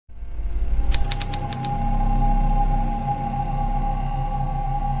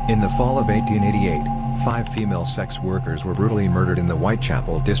In the fall of 1888, 5 female sex workers were brutally murdered in the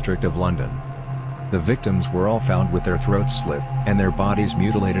Whitechapel district of London. The victims were all found with their throats slit, and their bodies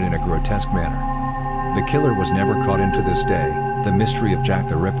mutilated in a grotesque manner. The killer was never caught, and to this day, the mystery of Jack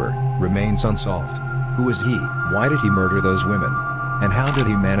the Ripper remains unsolved. Who is he? Why did he murder those women? And how did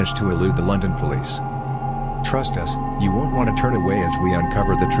he manage to elude the London police? Trust us, you won't want to turn away as we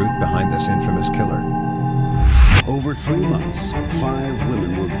uncover the truth behind this infamous killer. Over 3 months, 5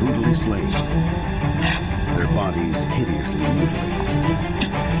 women were brutally slain, their bodies hideously mutilated.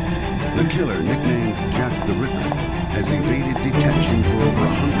 The killer, nicknamed Jack the Ripper, has evaded detection for over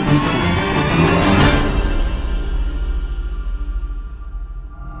 120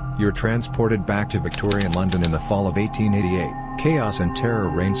 years. You're transported back to Victorian London in the fall of 1888. Chaos and terror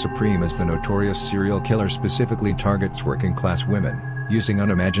reign supreme as the notorious serial killer specifically targets working-class women, using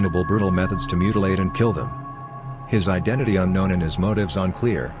unimaginable brutal methods to mutilate and kill them. His identity unknown and his motives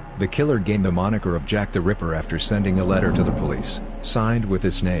unclear, the killer gained the moniker of Jack the Ripper after sending a letter to the police, signed with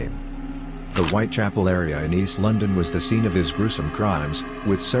his name. The Whitechapel area in East London was the scene of his gruesome crimes,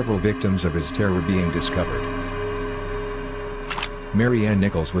 with several victims of his terror being discovered. Mary Ann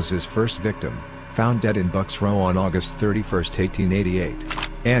Nichols was his first victim, found dead in Bucks Row on August 31, 1888.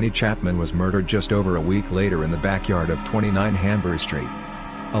 Annie Chapman was murdered just over a week later in the backyard of 29 Hanbury Street.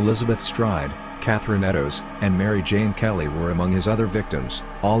 Elizabeth Stride, Catherine Eddowes, and Mary Jane Kelly were among his other victims,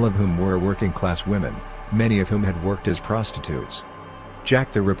 all of whom were working-class women, many of whom had worked as prostitutes.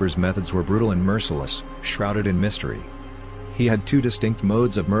 Jack the Ripper's methods were brutal and merciless, shrouded in mystery. He had 2 distinct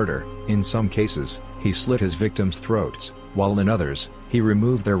modes of murder. In some cases, he slit his victims' throats, while in others, he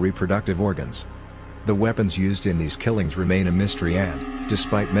removed their reproductive organs. The weapons used in these killings remain a mystery, and,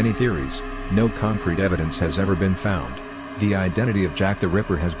 despite many theories, no concrete evidence has ever been found. The identity of Jack the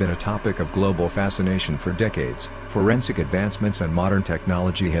Ripper has been a topic of global fascination for decades. Forensic advancements and modern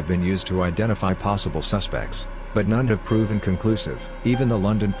technology have been used to identify possible suspects, but none have proven conclusive. Even the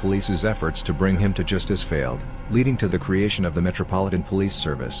London police's efforts to bring him to justice failed, leading to the creation of the Metropolitan Police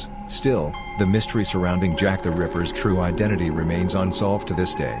Service. Still, the mystery surrounding Jack the Ripper's true identity remains unsolved to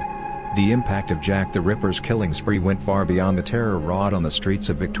this day. The impact of Jack the Ripper's killing spree went far beyond the terror wrought on the streets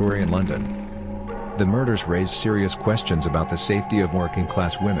of Victorian London. The murders raised serious questions about the safety of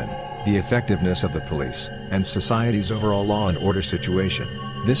working-class women, the effectiveness of the police, and society's overall law and order situation.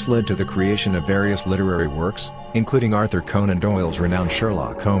 This led to the creation of various literary works, including Arthur Conan Doyle's renowned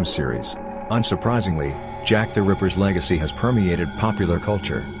Sherlock Holmes series. Unsurprisingly, Jack the Ripper's legacy has permeated popular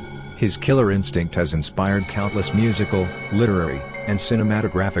culture. His killer instinct has inspired countless musical, literary, and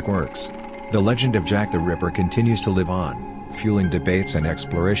cinematographic works. The legend of Jack the Ripper continues to live on, fueling debates and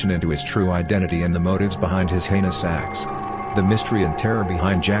exploration into his true identity and the motives behind his heinous acts. The mystery and terror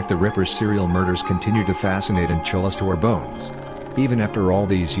behind Jack the Ripper's serial murders continue to fascinate and chill us to our bones. Even after all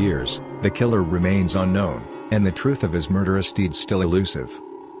these years, the killer remains unknown, and the truth of his murderous deeds still elusive.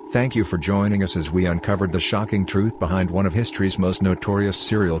 Thank you for joining us as we uncovered the shocking truth behind one of history's most notorious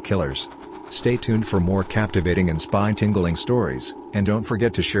serial killers. Stay tuned for more captivating and spine-tingling stories, and don't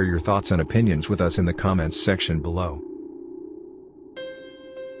forget to share your thoughts and opinions with us in the comments section below.